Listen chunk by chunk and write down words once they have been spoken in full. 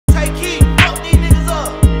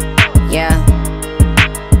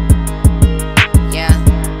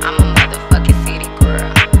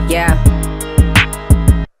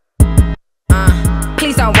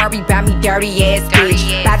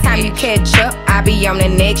I be on the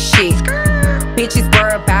next shit. Bitches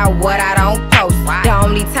worry about what I don't post. The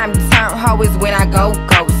only time you turn hoe is when I go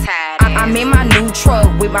ghost. I'm in my new truck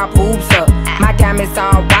with my boobs up. My diamonds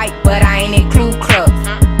all white, but I ain't include clubs.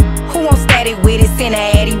 Who won't static with it? Send a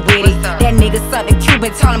addy with it. That nigga something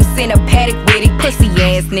Cuban, told him send a paddock with it. Pussy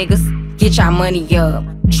ass niggas, get y'all money up.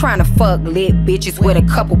 Tryna fuck lit bitches with a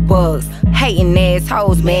couple bugs. Hating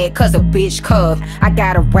asshoes mad cause a bitch cuff. I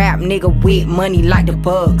got a rap nigga with money like the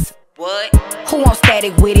Bugs. What? Who won't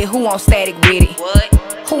static with it? Who won't static with it? What?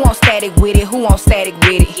 Who won't static with it? Who won't static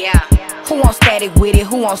with it? Yeah. Who won't static with it?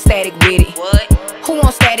 Who won't static with it? What? Who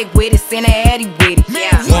won't static with it? Send a addy with it.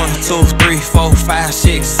 Yeah. 1, 2, 3, 4, 5,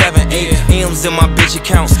 6, 7, 8 M's in my bitch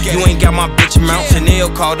account. You ain't got my bitch amount. Chanel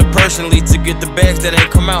called her personally to get the bags that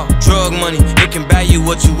ain't come out. Drug money, it can buy you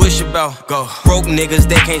what you wish about. Go. Broke niggas,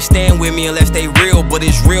 they can't stand with me unless they real. But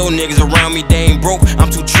it's real niggas around me, they ain't broke, I'm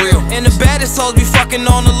too trill. And the baddest hoes be fucking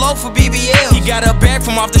on the low for BBL. He got her back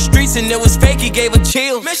from off the streets and it was fake, he gave her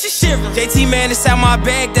chills. Man, she shivering. JT man inside my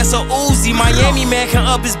bag, that's a Uzi. Miami man can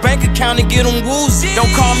up his bank account and get him woozy.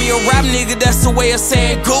 Don't call me a rap nigga, that's the way of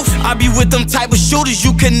saying goof. I be with them type of shooters,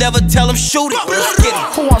 you can never tell them shoot it. Let's get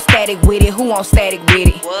it. Who won't static with it? Who won't static with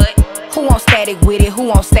it? What? Who won't static with it? Who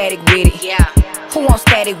won't static with it? Yeah. Who won't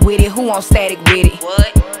static with it? Who won't static with it?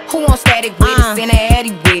 What? Who won't static with it? Send a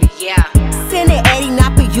addy with it. Yeah. Send a addy,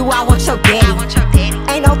 not for you, I want your daddy.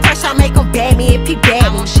 Ain't no pressure, I make him bad me if he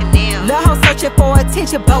bad me. Lil' hoe searching for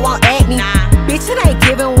attention, but won't at me. Bitch, it ain't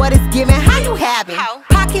giving what it's giving, how you having?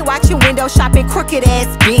 Pocket watching, window shopping, crooked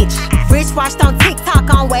ass bitch. Rich watched on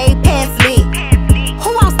TikTok on way past lit.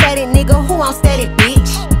 Who won't static nigga, who won't static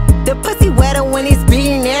bitch? The pussy wetter when it's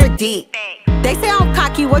billionaire dick. They say I'm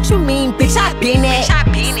cocky, what you mean, bitch, I been that.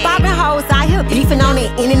 Bobbing hoes out here beefing on the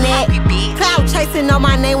internet. Cloud chasing on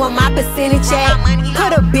my name with my percentage at.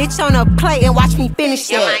 Put a bitch on a plate and watch me finish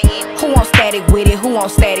it. Who won't static with it? Who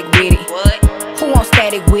won't static with it? What? Who won't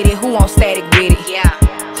static with it? Who won't static with it? Yeah.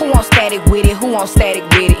 Who won't static with it? Who won't static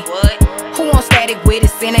with it? What? Who won't static with it?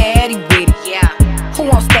 Send a addy with it. Yeah. Who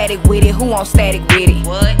won't static with it? Who won't static with it?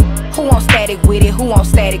 What? Who won't static with it? Who won't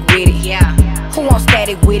static with it? Yeah. Who won't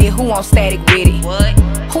static with it? Who won't static with it? What?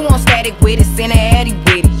 Who won't static with it? Send a addy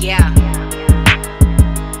with it. Yeah.